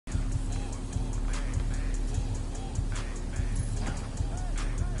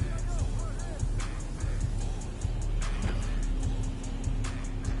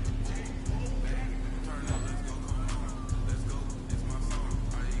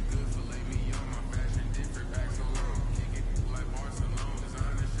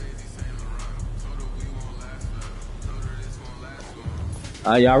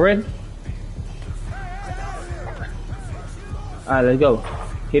Y'all ready? Alright, let's go.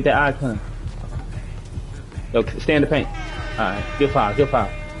 Hit that icon. Yo, stay in the paint. Alright, good foul, good foul.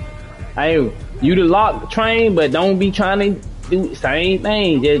 Hey, you the lock train, but don't be trying to do the same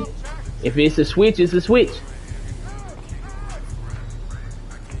thing. Just, if it's a switch, it's a switch.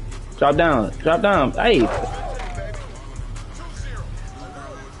 Drop down, drop down. Hey.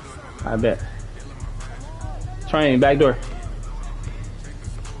 I bet. Train, back door.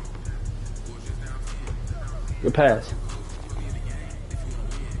 Good pass.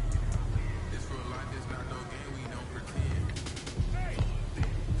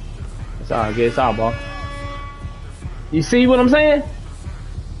 It's all good. It's all ball. You see what I'm saying?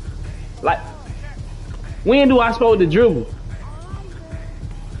 Like, when do I supposed to dribble?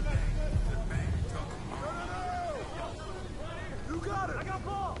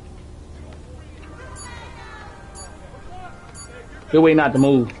 Good way not to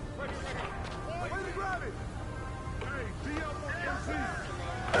move.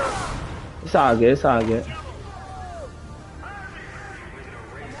 It's all good. It's all good.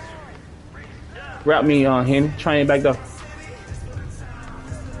 Wrap me on Henny. Train back up.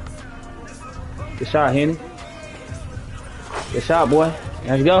 Good shot, Henny. Good shot, boy.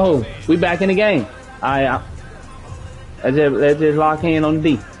 Let's go. We back in the game. Alright. Let's just lock in on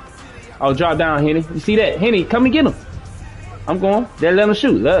the D. Oh, drop down, Henny. You see that? Henny, come and get him. I'm going. Let him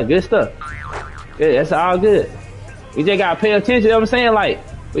shoot. Look, good stuff. Good. That's all good. We just gotta pay attention. You know what I'm saying? Like,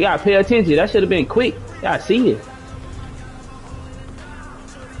 we gotta pay attention. That should have been quick. Y'all see it.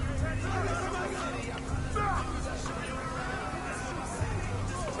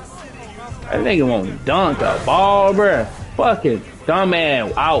 That nigga won't dunk a ball, bruh. Fucking dumb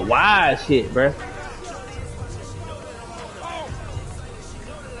ass out wide shit, bruh.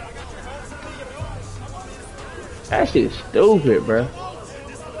 That shit's stupid, bruh.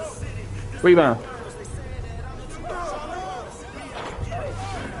 Rebound.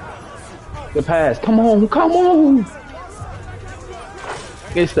 Good pass. Come on, come on.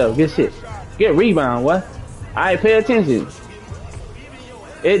 Good stuff, good shit. Get rebound, what? Alright, pay attention.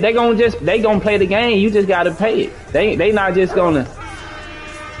 They gonna play the game. You just gotta pay it. They not just gonna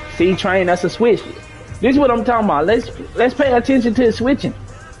see train. That's a switch. This is what I'm talking about. Let's pay attention to the switching.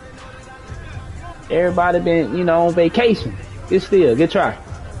 Everybody been, you know, on vacation. Good steal. Good try.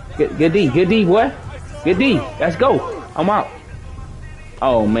 Good D, boy. Good D. Let's go. I'm out.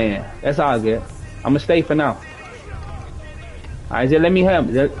 Oh man, that's all good. I'ma stay for now. Alright, just let me help.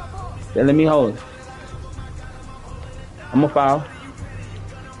 Just let me hold it. I'ma foul.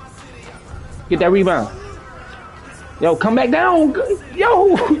 Get that rebound. Yo, come back down.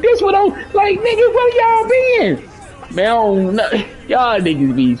 Yo, this what I'm like, nigga. Where y'all been? Man, y'all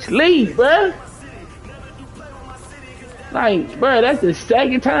niggas be sleep, bruh. Like, bruh, that's the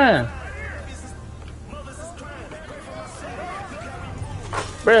second time.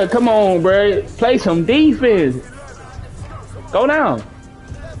 Bruh, come on, bruh. Play some defense. Go down.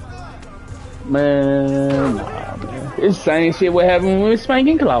 Man, nah, man. It's the same shit what happened with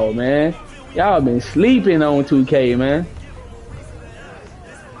Spanking Claw, man. Y'all been sleeping on 2K, man.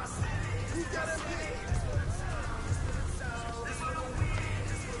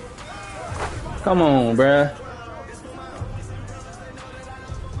 Come on, bruh.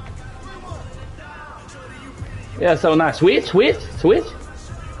 Yeah, so now switch.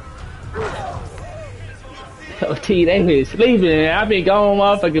 Oh, T, they been sleeping. I been gone,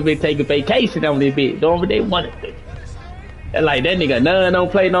 motherfucker, been taking vacation on this bitch. Doing what they wanted to. They're like, that nigga none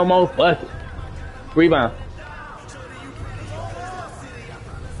don't play no more. Fuck it. Rebound.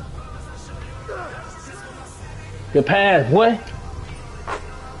 Good pass, boy.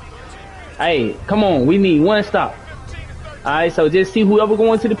 Hey, come on. We need one stop. Alright, so just see whoever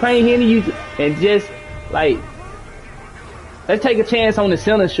going to the paint here and just, like, let's take a chance on the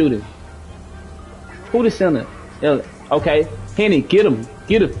center shooter. Who the center? Okay. Henny, get him.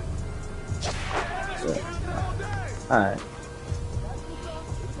 Get him. Alright.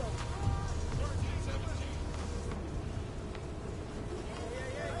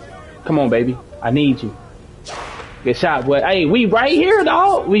 Come on, baby. I need you. Good shot, boy. Hey, we right here,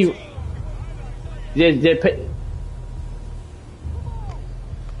 dog. We just pay.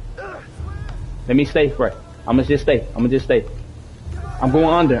 Let me stay, Fred. I'ma just stay. I'm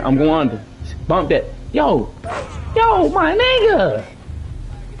going under. Bump that. Yo, my nigga.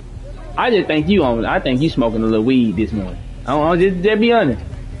 I think you smoking a little weed this morning. I don't know, just be honest.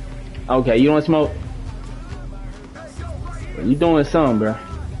 Okay, you don't smoke? You doing something, bro.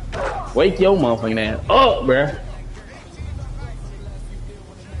 Wake your motherfucking ass up, bro.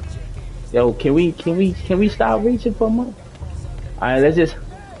 Yo, can we stop reaching for a moment? Alright,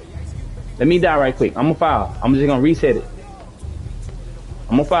 let me die right quick. I'm gonna foul. I'm just gonna reset it.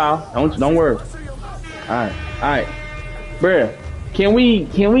 I'm gonna foul. Don't worry. Alright. Bruh, can we,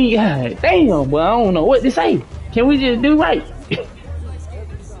 God damn, but I don't know what to say. Can we just do right?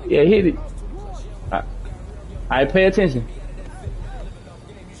 Yeah, hit it. Alright, pay attention.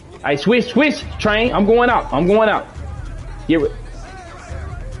 Alright, switch, train. I'm going out. Get it.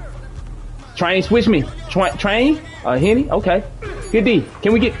 Train, switch me. Train? Henny? Okay. Good D.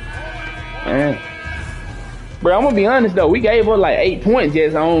 Can we get... Man. Bro, I'm gonna be honest though. We gave her like 8 points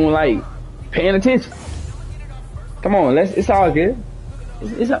just on like paying attention. Come on, it's all good.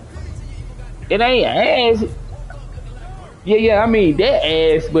 It ain't ass. Yeah, I mean that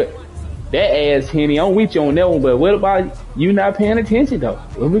ass, but that ass, Henny, I'm with you on that one, but what about you not paying attention though?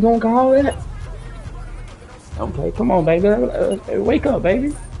 What we gonna call that? Okay, come on, baby. Wake up,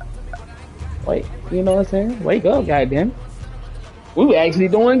 baby. Wait, you know what I'm saying? Wake up, goddamn. We were actually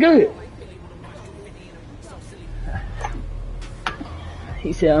doing good.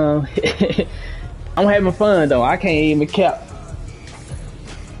 He said, I'm having fun though. I can't even cap.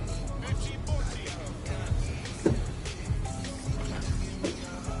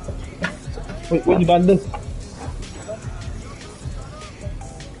 What you about to do?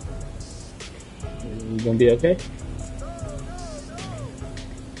 You gonna be okay?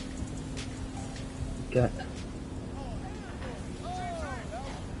 Got.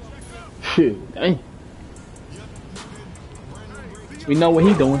 Phew, dang. We know what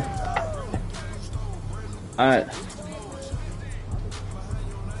he doing. Alright.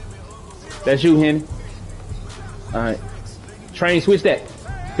 That's you, Henny. Alright. Train, switch that.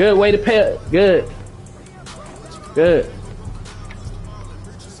 Good way to pay it. Good.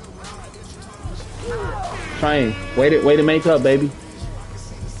 Train. Way to make up, baby.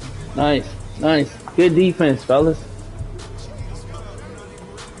 Nice. Good defense, fellas.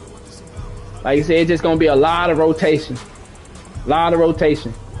 Like you said, it's just gonna be a lot of rotation.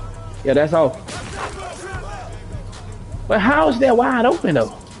 Yeah, that's all. But how is that wide open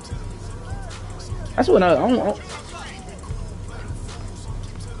though? That's what I don't.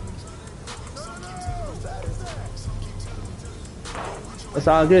 That's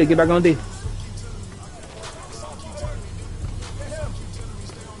all good. Get back on D.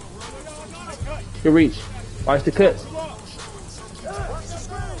 Good reach. Watch the cuts.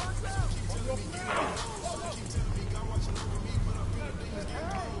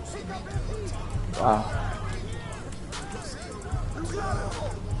 Wow.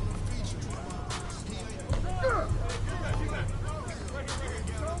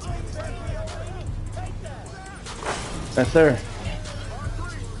 Yes, sir.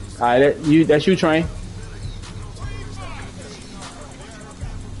 All right, that's you, Train.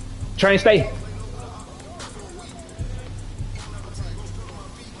 Train, stay.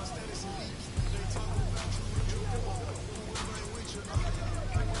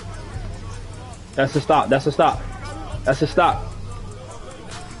 That's a stop.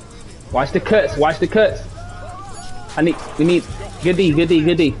 Watch the cuts. We need good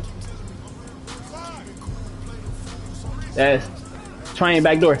D. That's Train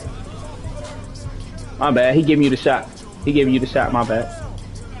back door. My bad. He giving you the shot. My bad.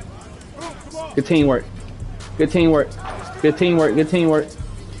 Good teamwork. Good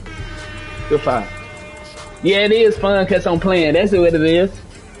foul. Yeah, it is fun because I'm playing. That's what it is.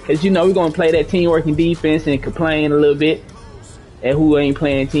 Because, you know, we're going to play that teamwork and defense and complain a little bit at who ain't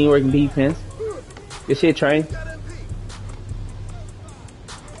playing teamwork and defense. Good shit, Train.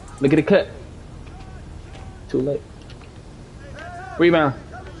 Look at the cut. Too late. Rebound.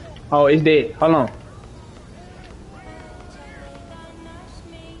 Oh, it's dead. Hold on.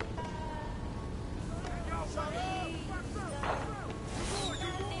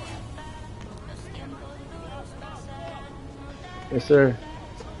 Yes, sir.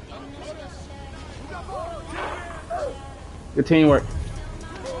 Good teamwork.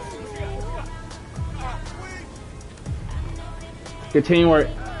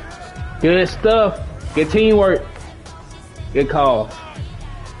 Good stuff. Good teamwork. Good call.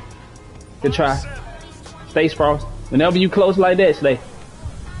 Good try. Stay, Frost. Whenever you close like that, stay.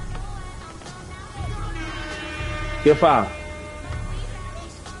 Good foul.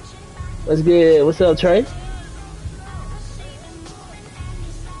 What's good? What's up, Trey?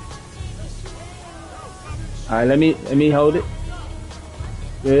 All right, let me hold it.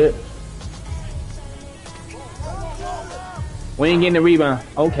 Good. We ain't getting the rebound.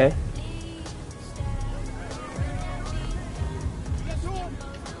 Okay.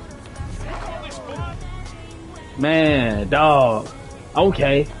 Man, dog.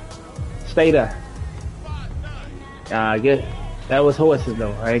 Okay. Stay there. Good. That was horses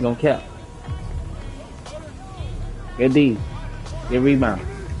though. I ain't gonna cap. Good D. Good rebound.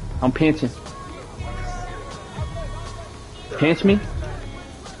 I'm pinching. Pinch me.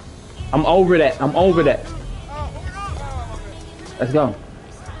 I'm over that. I'm over that. Let's go.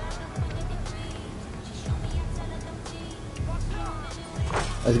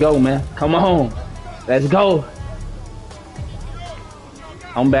 Let's go, man. Come on. Let's go.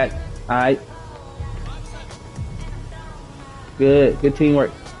 I'm back. All right. Good. Good teamwork.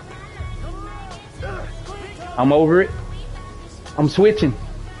 I'm over it. I'm switching.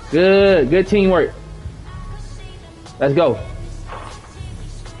 Good. Good teamwork. Let's go.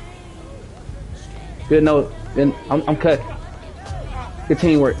 Good note. Then I'm cut. Good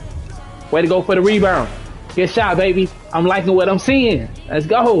teamwork. Way to go for the rebound. Good shot, baby. I'm liking what I'm seeing. Let's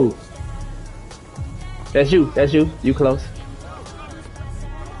go. That's you. That's you. You close.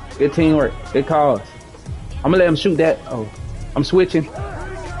 Good teamwork. Good calls. I'm gonna let him shoot that. Oh, I'm switching.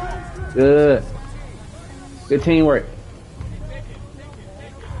 Good. Good teamwork.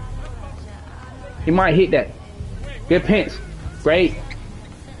 He might hit that. Good pinch. Great.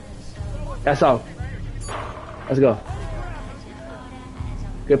 That's all. Let's go.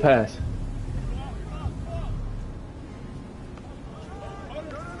 Good pass.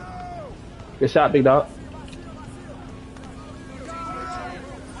 Good shot, big dog.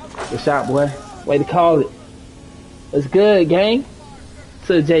 Good shot, boy. Way to call it. It's good, gang.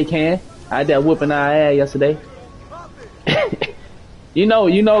 To J Can. I had that whooping our ass yesterday. You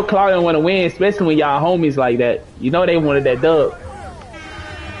know Claudio want to win, especially when y'all homies like that. You know they wanted that dub.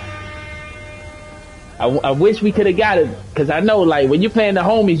 I wish we could have got it, because I know, like, when you're playing the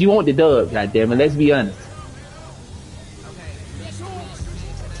homies, you want the dub, goddammit, let's be honest.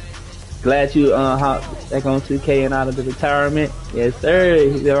 Glad you hopped back on 2K and out of the retirement. Yes, sir.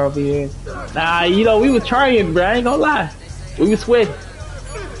 They're all being. Nah, we was trying, bro. I ain't gonna lie. We was sweating.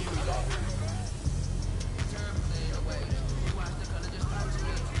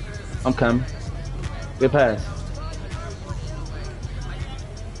 I'm coming. Good pass.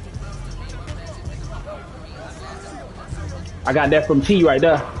 I got that from T right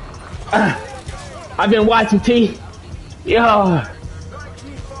there. I've been watching T. Yo.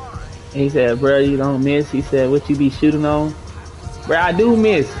 He said, bro, you don't miss. He said, what you be shooting on? Bro, I do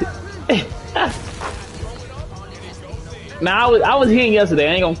miss. Nah, I was hitting yesterday.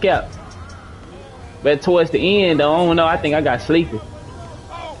 I ain't gonna cap. But towards the end, though, I don't know. I think I got sleepy.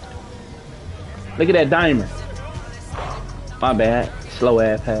 Look at that diamond. My bad. Slow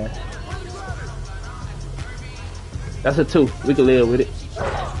ass pass. That's a 2. We can live with it.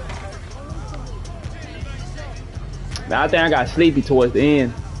 Now, I think I got sleepy towards the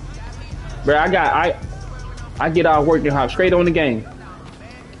end. Bro, I get off work and hop straight on the game.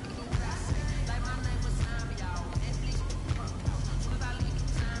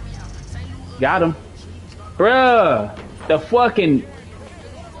 Got him. Bruh. The fucking...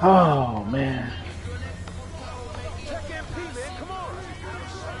 Oh, man.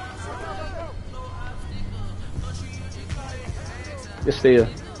 Good steal.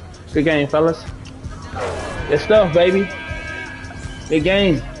 Good game, fellas. Good stuff, baby. Good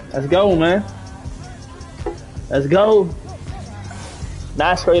game. Let's go, man. Let's go.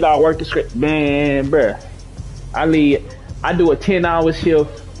 Not straight out working straight. Man, bruh. I do a 10-hour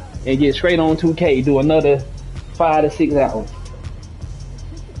shift and get straight on 2K. Do another 5 to 6 hours.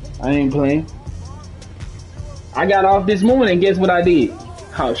 I ain't playing. I got off this morning. Guess what I did?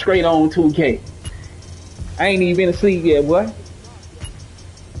 Hop straight on 2K. I ain't even been asleep yet, boy.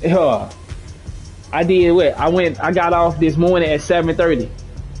 I did what? I got off this morning at 7:30.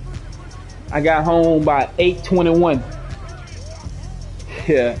 I got home by 8:21.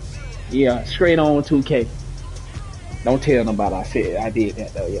 Yeah, straight on 2K. Don't tell nobody I said I did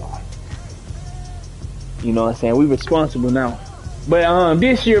that though, y'all. You know what I'm saying? We responsible now. But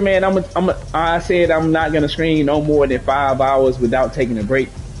this year, man, I said I'm not gonna stream no more than 5 hours without taking a break.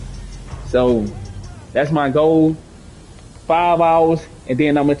 So that's my goal. 5 hours, and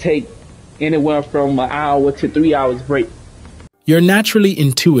then I'm gonna take anywhere from an hour to 3 hours break. You're naturally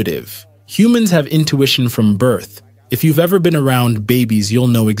intuitive. Humans have intuition from birth. If you've ever been around babies, you'll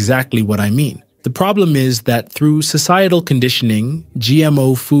know exactly what I mean. The problem is that through societal conditioning,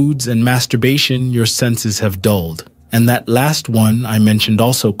 GMO foods, and masturbation, your senses have dulled. And that last one I mentioned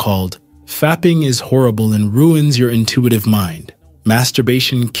also called, fapping is horrible and ruins your intuitive mind.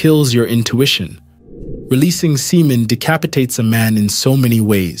 Masturbation kills your intuition. Releasing semen decapitates a man in so many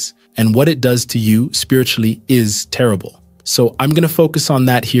ways, and what it does to you spiritually is terrible. So I'm going to focus on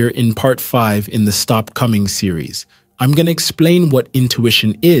that here in part 5 in the Stop Coming series. I'm going to explain what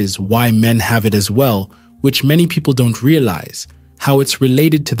intuition is, why men have it as well, which many people don't realize, how it's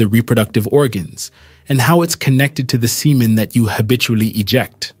related to the reproductive organs, and how it's connected to the semen that you habitually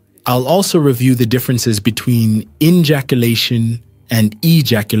eject. I'll also review the differences between injaculation and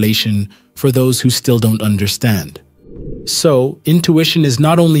ejaculation for those who still don't understand. So, intuition is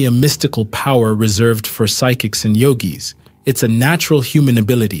not only a mystical power reserved for psychics and yogis, it's a natural human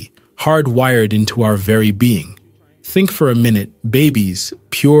ability, hardwired into our very being. Think for a minute, babies,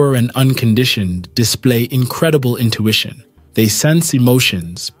 pure and unconditioned, display incredible intuition. They sense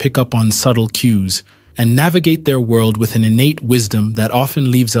emotions, pick up on subtle cues, and navigate their world with an innate wisdom that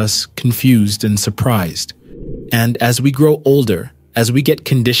often leaves us confused and surprised. And as we grow older, as we get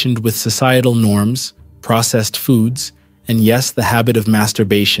conditioned with societal norms, processed foods, and yes, the habit of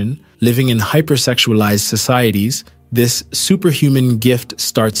masturbation, living in hypersexualized societies, this superhuman gift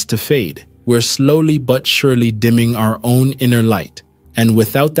starts to fade. We're slowly but surely dimming our own inner light. And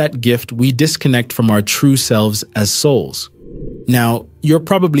without that gift, we disconnect from our true selves as souls. Now, you're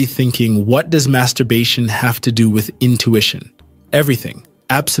probably thinking, what does masturbation have to do with intuition? Everything.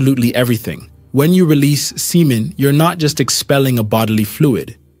 Absolutely everything. When you release semen, you're not just expelling a bodily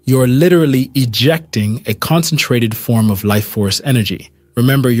fluid. You're literally ejecting a concentrated form of life force energy.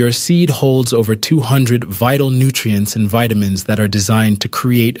 Remember, your seed holds over 200 vital nutrients and vitamins that are designed to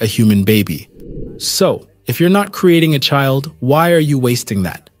create a human baby. So, if you're not creating a child, why are you wasting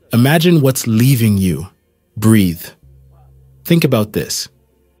that? Imagine what's leaving you. Breathe. Think about this.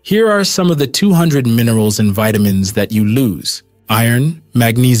 Here are some of the 200 minerals and vitamins that you lose: iron,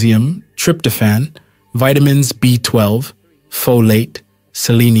 magnesium, tryptophan, vitamins B12, folate,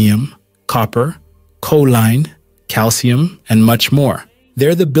 selenium, copper, choline, calcium, and much more.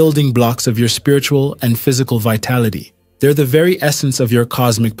 They're the building blocks of your spiritual and physical vitality. They're the very essence of your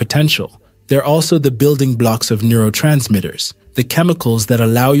cosmic potential. They're also the building blocks of neurotransmitters, the chemicals that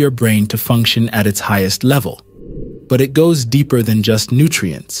allow your brain to function at its highest level. But it goes deeper than just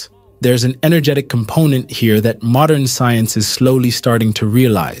nutrients. There's an energetic component here that modern science is slowly starting to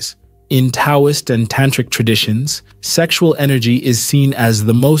realize. In Taoist and Tantric traditions, sexual energy is seen as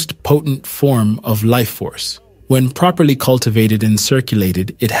the most potent form of life force. When properly cultivated and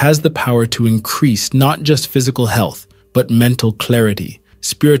circulated, it has the power to increase not just physical health, but mental clarity,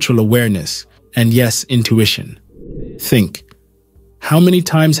 spiritual awareness, and yes, intuition. Think. How many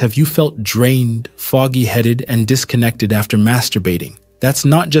times have you felt drained, foggy-headed, and disconnected after masturbating? That's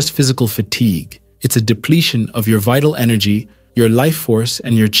not just physical fatigue. It's a depletion of your vital energy, your life force,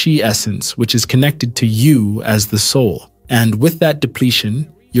 and your chi essence, which is connected to you as the soul. And with that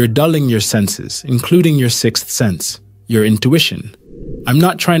depletion, you're dulling your senses, including your sixth sense, your intuition. I'm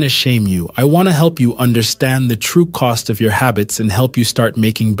not trying to shame you. I want to help you understand the true cost of your habits and help you start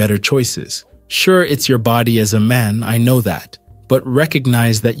making better choices. Sure, it's your body as a man, I know that. But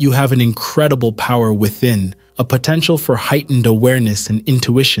recognize that you have an incredible power within, a potential for heightened awareness and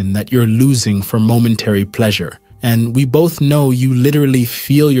intuition that you're losing for momentary pleasure. And we both know you literally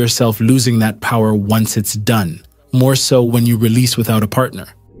feel yourself losing that power once it's done, more so when you release without a partner.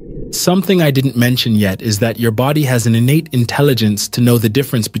 Something I didn't mention yet is that your body has an innate intelligence to know the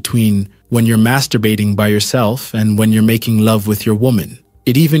difference between when you're masturbating by yourself and when you're making love with your woman.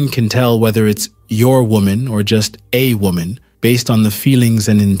 It even can tell whether it's your woman or just a woman, based on the feelings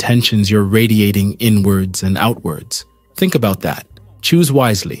and intentions you're radiating inwards and outwards. Think about that. Choose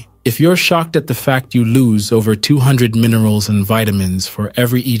wisely. If you're shocked at the fact you lose over 200 minerals and vitamins for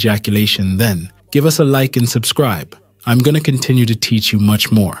every ejaculation, then give us a like and subscribe. I'm going to continue to teach you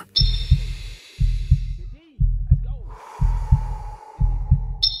much more.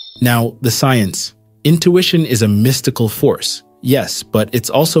 Now, the science. Intuition is a mystical force. Yes, but it's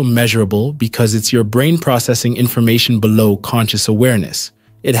also measurable because it's your brain processing information below conscious awareness.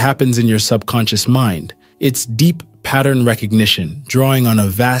 It happens in your subconscious mind. It's deep pattern recognition, drawing on a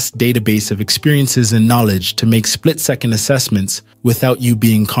vast database of experiences and knowledge to make split-second assessments without you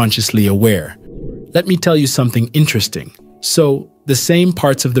being consciously aware. Let me tell you something interesting. So, the same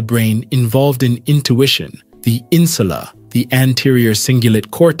parts of the brain involved in intuition, the insula, the anterior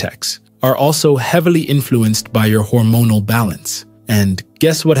cingulate cortex, are also heavily influenced by your hormonal balance. And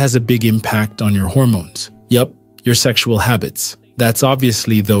guess what has a big impact on your hormones? Yup, your sexual habits. That's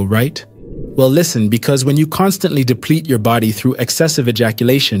obviously though, right? Well, listen, because when you constantly deplete your body through excessive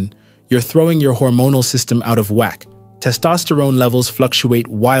ejaculation, you're throwing your hormonal system out of whack. Testosterone levels fluctuate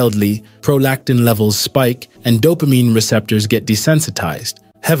wildly, prolactin levels spike, and dopamine receptors get desensitized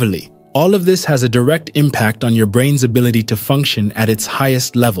heavily. All of this has a direct impact on your brain's ability to function at its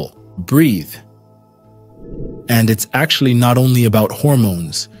highest level. Breathe. And it's actually not only about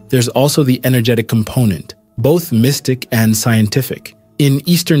hormones. There's also the energetic component, both mystic and scientific. In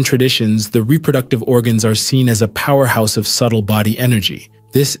Eastern traditions, the reproductive organs are seen as a powerhouse of subtle body energy.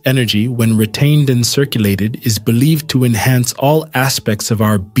 This energy, when retained and circulated, is believed to enhance all aspects of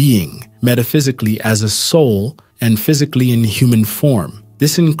our being, metaphysically as a soul and physically in human form.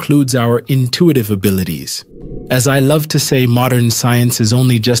 This includes our intuitive abilities. As I love to say, modern science is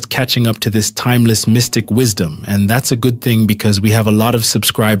only just catching up to this timeless mystic wisdom, and that's a good thing because we have a lot of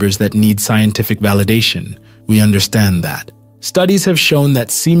subscribers that need scientific validation. We understand that. Studies have shown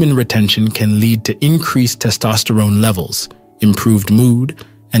that semen retention can lead to increased testosterone levels, improved mood,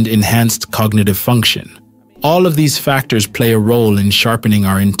 and enhanced cognitive function. All of these factors play a role in sharpening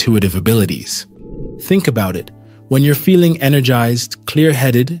our intuitive abilities. Think about it. When you're feeling energized,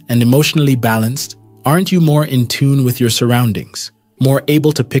 clear-headed, and emotionally balanced, aren't you more in tune with your surroundings? More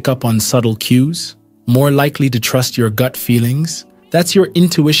able to pick up on subtle cues? More likely to trust your gut feelings? That's your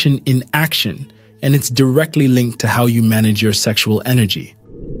intuition in action, and it's directly linked to how you manage your sexual energy.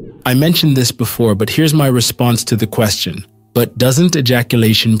 I mentioned this before, but here's my response to the question. But doesn't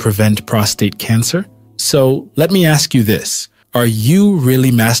ejaculation prevent prostate cancer? So let me ask you this. Are you really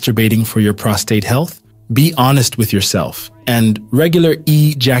masturbating for your prostate health? Be honest with yourself. And regular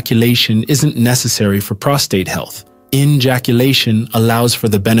ejaculation isn't necessary for prostate health. Ejaculation allows for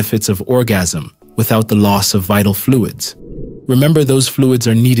the benefits of orgasm without the loss of vital fluids. Remember, those fluids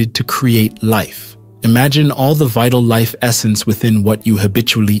are needed to create life. Imagine all the vital life essence within what you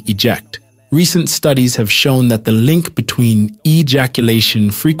habitually eject. Recent studies have shown that the link between ejaculation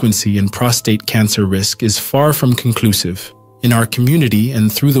frequency and prostate cancer risk is far from conclusive. In our community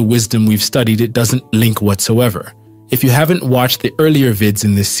and through the wisdom we've studied, it doesn't link whatsoever. If you haven't watched the earlier vids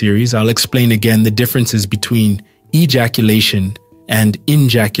in this series, I'll explain again the differences between ejaculation and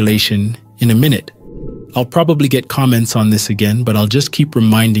injaculation in a minute. I'll probably get comments on this again, but I'll just keep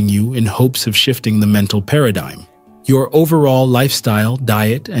reminding you in hopes of shifting the mental paradigm. Your overall lifestyle,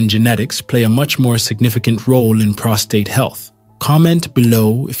 diet, and genetics play a much more significant role in prostate health. Comment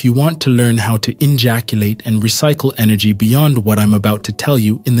below if you want to learn how to ejaculate and recycle energy beyond what I'm about to tell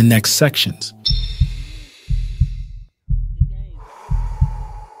you in the next sections.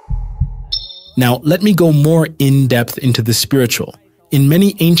 Now, let me go more in-depth into the spiritual. In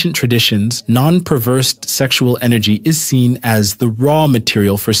many ancient traditions, non-perversed sexual energy is seen as the raw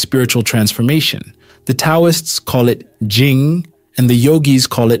material for spiritual transformation. The Taoists call it Jing, and the yogis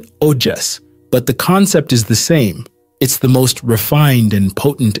call it Ojas, but the concept is the same. It's the most refined and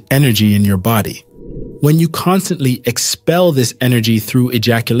potent energy in your body. When you constantly expel this energy through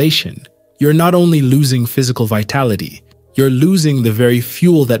ejaculation, you're not only losing physical vitality, you're losing the very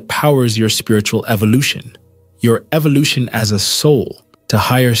fuel that powers your spiritual evolution. Your evolution as a soul to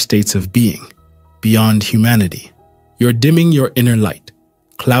higher states of being, beyond humanity. You're dimming your inner light,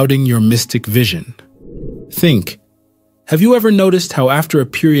 clouding your mystic vision. Think, have you ever noticed how after a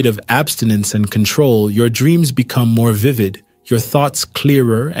period of abstinence and control, your dreams become more vivid, your thoughts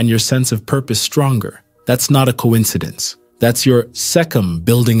clearer, and your sense of purpose stronger? That's not a coincidence. That's your sekhem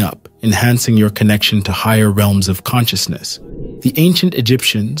building up, enhancing your connection to higher realms of consciousness. The ancient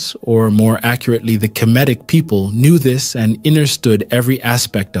Egyptians, or more accurately the Kemetic people, knew this and understood every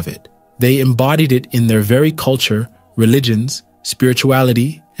aspect of it. They embodied it in their very culture, religions,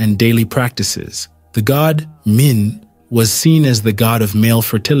 spirituality, and daily practices. The god Min was seen as the god of male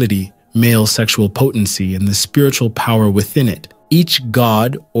fertility, male sexual potency, and the spiritual power within it. Each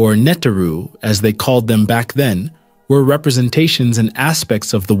god, or Neteru, as they called them back then, were representations and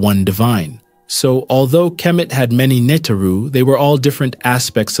aspects of the one divine. So, although Kemet had many Neteru, they were all different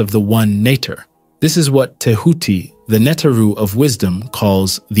aspects of the one Neter. This is what Tehuti, the Neteru of wisdom,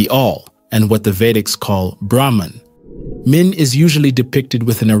 calls the All, and what the Vedics call Brahman. Min is usually depicted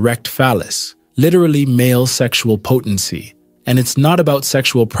with an erect phallus, literally male sexual potency. And it's not about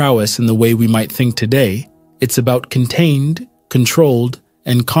sexual prowess in the way we might think today. It's about contained, controlled,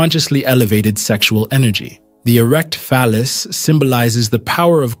 and consciously elevated sexual energy. The erect phallus symbolizes the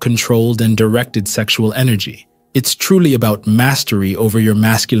power of controlled and directed sexual energy. It's truly about mastery over your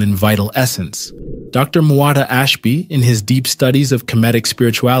masculine vital essence. Dr. Muata Ashby, in his deep studies of Kemetic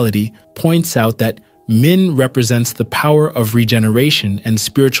spirituality, points out that Min represents the power of regeneration and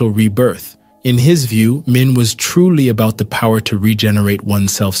spiritual rebirth. In his view, Min was truly about the power to regenerate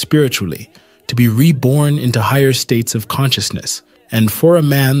oneself spiritually, to be reborn into higher states of consciousness. And for a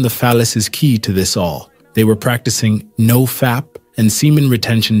man, the phallus is key to this all. They were practicing no-fap and semen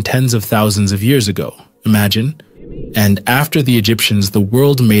retention tens of thousands of years ago. Imagine. And after the Egyptians, the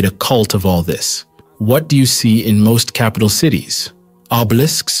world made a cult of all this. What do you see in most capital cities?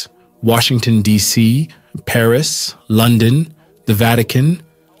 Obelisks, Washington, D.C., Paris, London, the Vatican,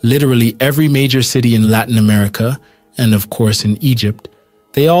 literally every major city in Latin America, and of course in Egypt,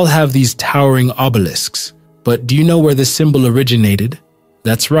 they all have these towering obelisks. But do you know where this symbol originated?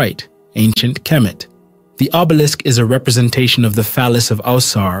 That's right, ancient Kemet. The obelisk is a representation of the phallus of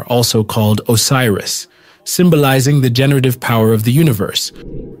Ausar, also called Osiris, symbolizing the generative power of the universe.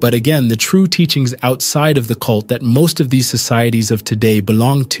 But again, the true teachings outside of the cult that most of these societies of today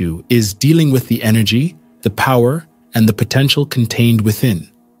belong to is dealing with the energy, the power, and the potential contained within.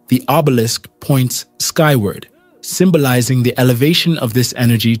 The obelisk points skyward, symbolizing the elevation of this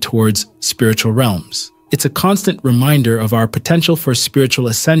energy towards spiritual realms. It's a constant reminder of our potential for spiritual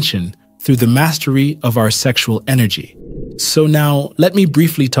ascension through the mastery of our sexual energy. So now, let me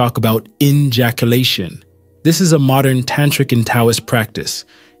briefly talk about injaculation. This is a modern tantric and Taoist practice.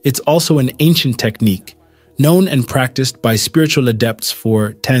 It's also an ancient technique, known and practiced by spiritual adepts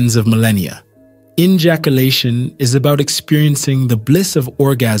for tens of millennia. Injaculation is about experiencing the bliss of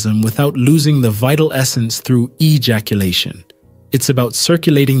orgasm without losing the vital essence through ejaculation. It's about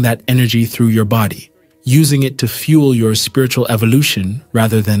circulating that energy through your body, using it to fuel your spiritual evolution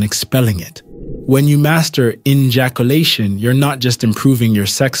rather than expelling it. When you master injaculation, you're not just improving your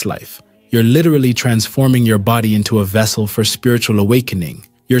sex life. You're literally transforming your body into a vessel for spiritual awakening.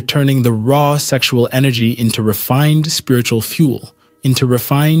 You're turning the raw sexual energy into refined spiritual fuel, into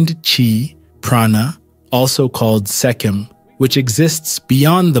refined chi, prana, also called sekhem, which exists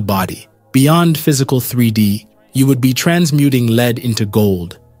beyond the body, beyond physical 3D. You would be transmuting lead into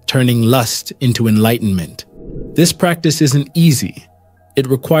gold, turning lust into enlightenment. This practice isn't easy. It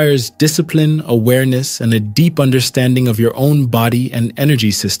requires discipline, awareness, and a deep understanding of your own body and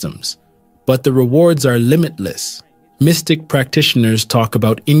energy systems. But the rewards are limitless. Mystic practitioners talk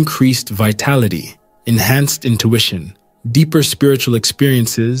about increased vitality, enhanced intuition, deeper spiritual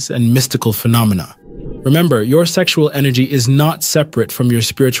experiences, and mystical phenomena. Remember, your sexual energy is not separate from your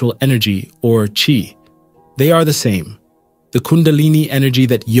spiritual energy or chi. They are the same. The Kundalini energy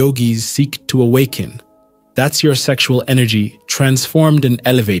that yogis seek to awaken. That's your sexual energy, transformed and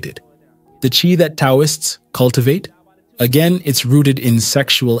elevated. The chi that Taoists cultivate? Again, it's rooted in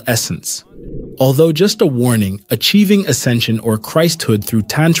sexual essence. Although just a warning, achieving ascension or Christhood through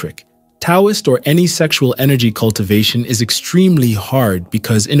tantric, Taoist or any sexual energy cultivation is extremely hard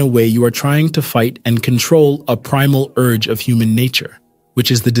because in a way you are trying to fight and control a primal urge of human nature,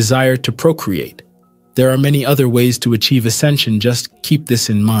 which is the desire to procreate. There are many other ways to achieve ascension, just keep this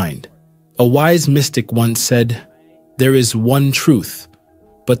in mind. A wise mystic once said, "There is one truth,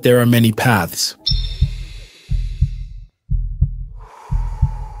 but there are many paths."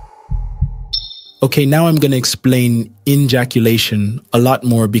 Okay, now I'm going to explain injaculation a lot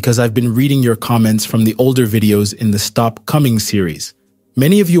more because I've been reading your comments from the older videos in the Stop Coming series.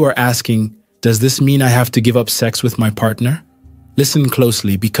 Many of you are asking, does this mean I have to give up sex with my partner? Listen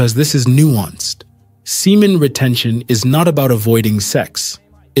closely because this is nuanced. Semen retention is not about avoiding sex.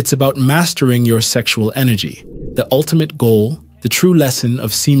 It's about mastering your sexual energy. The ultimate goal, the true lesson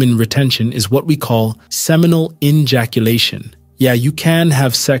of semen retention is what we call seminal injaculation. Yeah, you can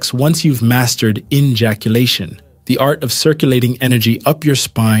have sex once you've mastered injaculation, the art of circulating energy up your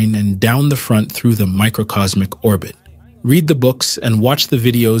spine and down the front through the microcosmic orbit. Read the books and watch the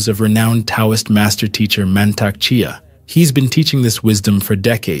videos of renowned Taoist master teacher Mantak Chia. He's been teaching this wisdom for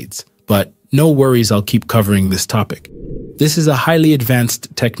decades, but no worries, I'll keep covering this topic. This is a highly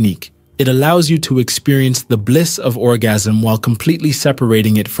advanced technique. It allows you to experience the bliss of orgasm while completely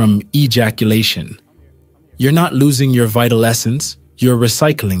separating it from ejaculation. You're not losing your vital essence, you're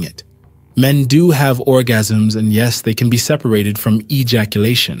recycling it. Men do have orgasms, and yes, they can be separated from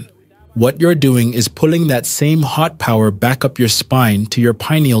ejaculation. What you're doing is pulling that same hot power back up your spine to your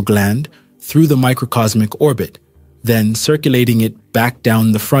pineal gland through the microcosmic orbit, then circulating it back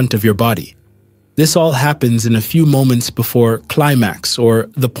down the front of your body. This all happens in a few moments before climax, or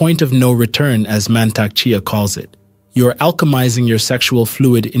the point of no return as Mantak Chia calls it. You're alchemizing your sexual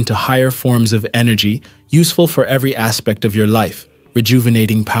fluid into higher forms of energy, useful for every aspect of your life,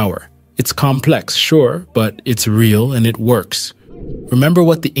 rejuvenating power. It's complex, sure, but it's real and it works. Remember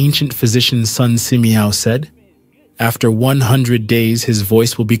what the ancient physician Sun Simiao said? After 100 days, his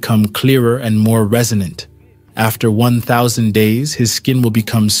voice will become clearer and more resonant. After 1,000 days, his skin will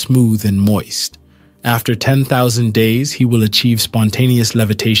become smooth and moist. After 10,000 days, he will achieve spontaneous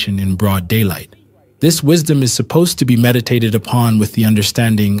levitation in broad daylight. This wisdom is supposed to be meditated upon with the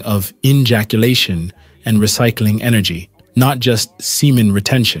understanding of injaculation and recycling energy, not just semen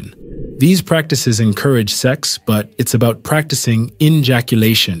retention. These practices encourage sex, but it's about practicing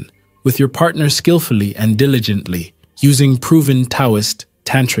injaculation with your partner skillfully and diligently, using proven Taoist,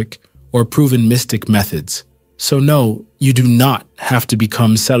 tantric, or proven mystic methods. So no, you do not have to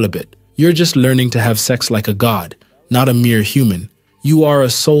become celibate. You're just learning to have sex like a god, not a mere human. You are a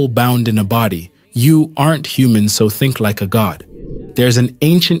soul bound in a body. You aren't human, so think like a god. There's an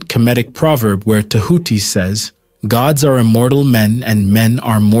ancient Kemetic proverb where Tahuti says, "Gods are immortal men and men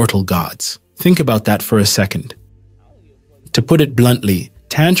are mortal gods." Think about that for a second. To put it bluntly,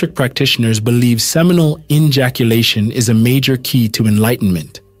 Tantric practitioners believe seminal ejaculation is a major key to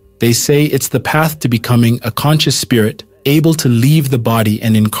enlightenment. They say it's the path to becoming a conscious spirit, able to leave the body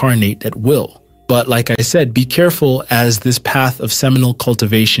and incarnate at will. But like I said, be careful, as this path of seminal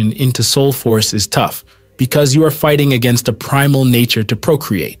cultivation into soul force is tough, because you are fighting against a primal nature to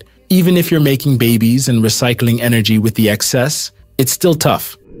procreate. Even if you're making babies and recycling energy with the excess, it's still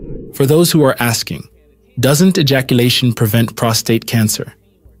tough. For those who are asking, doesn't ejaculation prevent prostate cancer?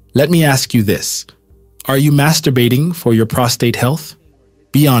 Let me ask you this. Are you masturbating for your prostate health?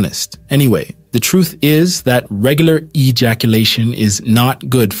 Be honest. Anyway, the truth is that regular ejaculation is not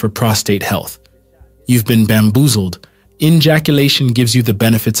good for prostate health. You've been bamboozled. Ejaculation gives you the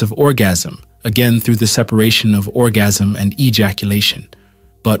benefits of orgasm, again through the separation of orgasm and ejaculation,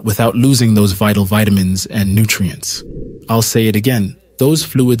 but without losing those vital vitamins and nutrients. I'll say it again. Those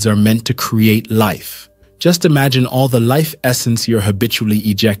fluids are meant to create life. Just imagine all the life essence you're habitually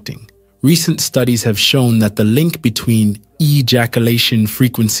ejecting. Recent studies have shown that the link between ejaculation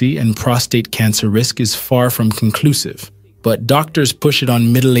frequency and prostate cancer risk is far from conclusive. But doctors push it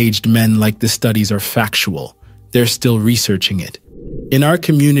on middle-aged men like the studies are factual. They're still researching it. In our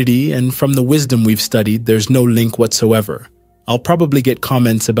community and from the wisdom we've studied, there's no link whatsoever. I'll probably get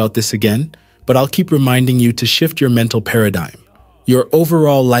comments about this again, but I'll keep reminding you to shift your mental paradigm. Your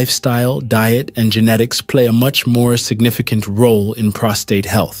overall lifestyle, diet, and genetics play a much more significant role in prostate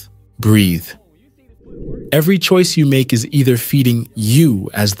health. Breathe. Every choice you make is either feeding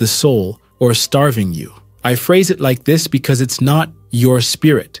you as the soul or starving you. I phrase it like this because it's not your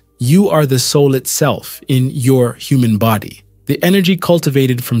spirit. You are the soul itself in your human body. The energy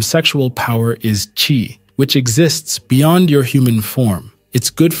cultivated from sexual power is chi, which exists beyond your human form. It's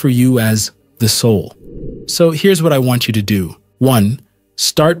good for you as the soul. So here's what I want you to do. 1.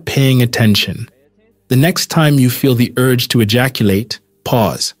 Start paying attention. The next time you feel the urge to ejaculate,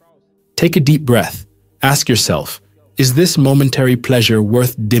 pause. Take a deep breath. Ask yourself, is this momentary pleasure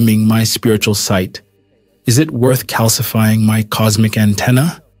worth dimming my spiritual sight? Is it worth calcifying my cosmic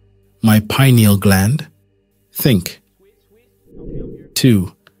antenna? My pineal gland? Think.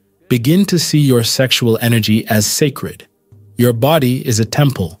 2. Begin to see your sexual energy as sacred. Your body is a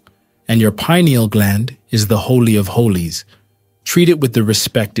temple, and your pineal gland is the holy of holies. Treat it with the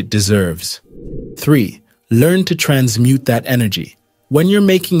respect it deserves. 3. Learn to transmute that energy. When you're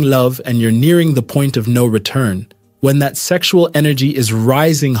making love and you're nearing the point of no return, when that sexual energy is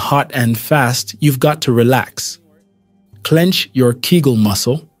rising hot and fast, you've got to relax. Clench your Kegel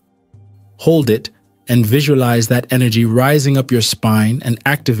muscle, hold it, and visualize that energy rising up your spine and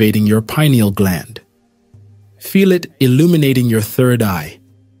activating your pineal gland. Feel it illuminating your third eye.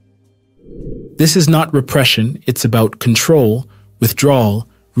 This is not repression, it's about control, withdrawal,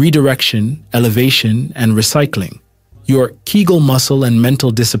 redirection, elevation, and recycling. Your Kegel muscle and mental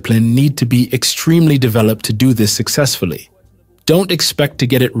discipline need to be extremely developed to do this successfully. Don't expect to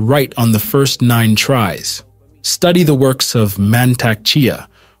get it right on the first 9 tries. Study the works of Mantak Chia,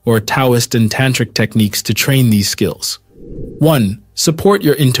 or Taoist and Tantric techniques to train these skills. 1. Support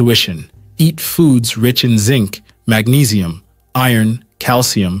your intuition. Eat foods rich in zinc, magnesium, iron,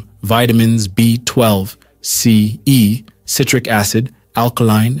 calcium, vitamins B12, C, E, citric acid,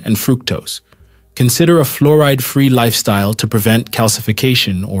 alkaline, and fructose. Consider a fluoride-free lifestyle to prevent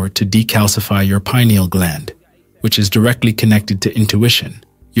calcification or to decalcify your pineal gland, which is directly connected to intuition.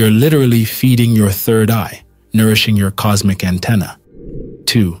 You're literally feeding your third eye, nourishing your cosmic antenna.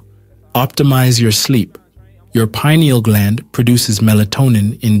 2. Optimize your sleep. Your pineal gland produces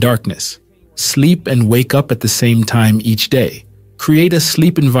melatonin in darkness. Sleep and wake up at the same time each day. Create a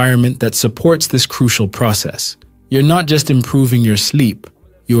sleep environment that supports this crucial process. You're not just improving your sleep,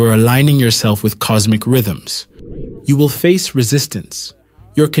 you are aligning yourself with cosmic rhythms. You will face resistance.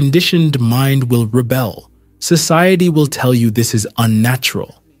 Your conditioned mind will rebel. Society will tell you this is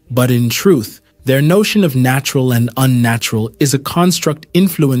unnatural. But in truth, their notion of natural and unnatural is a construct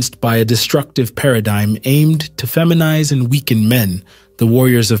influenced by a destructive paradigm aimed to feminize and weaken men, the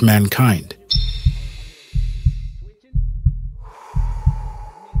warriors of mankind.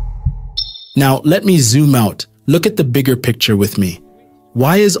 Now, let me zoom out. Look at the bigger picture with me.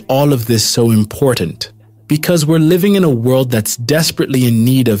 Why is all of this so important? Because we're living in a world that's desperately in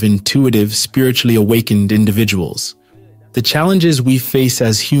need of intuitive, spiritually awakened individuals. The challenges we face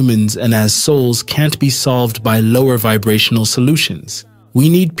as humans and as souls can't be solved by lower vibrational solutions. We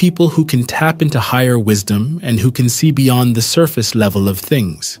need people who can tap into higher wisdom and who can see beyond the surface level of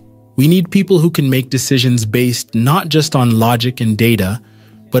things. We need people who can make decisions based not just on logic and data,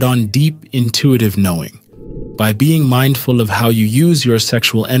 but on deep, intuitive knowing. By being mindful of how you use your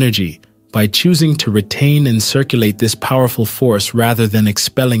sexual energy, by choosing to retain and circulate this powerful force rather than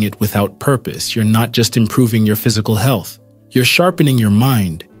expelling it without purpose, you're not just improving your physical health. You're sharpening your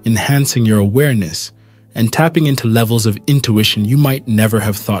mind, enhancing your awareness, and tapping into levels of intuition you might never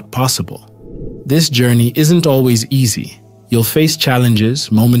have thought possible. This journey isn't always easy. You'll face challenges,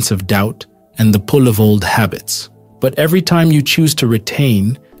 moments of doubt, and the pull of old habits. But every time you choose to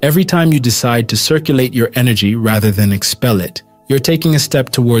retain, every time you decide to circulate your energy rather than expel it, you're taking a step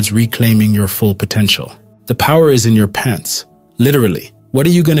towards reclaiming your full potential. The power is in your pants. Literally. What are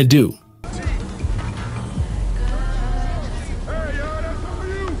you gonna do?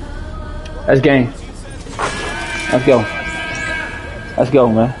 That's game. Let's go. Let's go,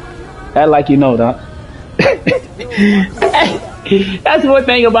 man. Act like you know, Doc. That's one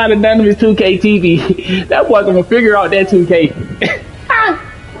thing about Anonymous 2K TV. That boy gonna figure out that 2K.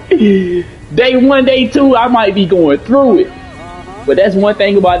 Day 1, day 2, I might be going through it. But that's one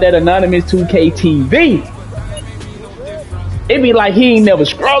thing about that Anonymous 2K TV. It be like he ain't never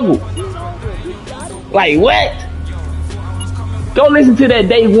struggled. Like what? Go listen to that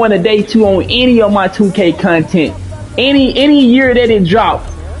day 1 or day 2 on any of my 2K content. Any year that it dropped,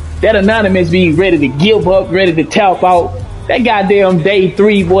 that Anonymous be ready to give up, ready to tap out. That goddamn day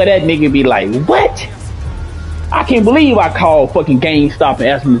 3, boy, that nigga be like, what? I can't believe I called fucking GameStop and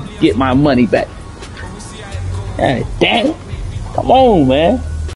asked them to get my money back. God damn it. Come on, man.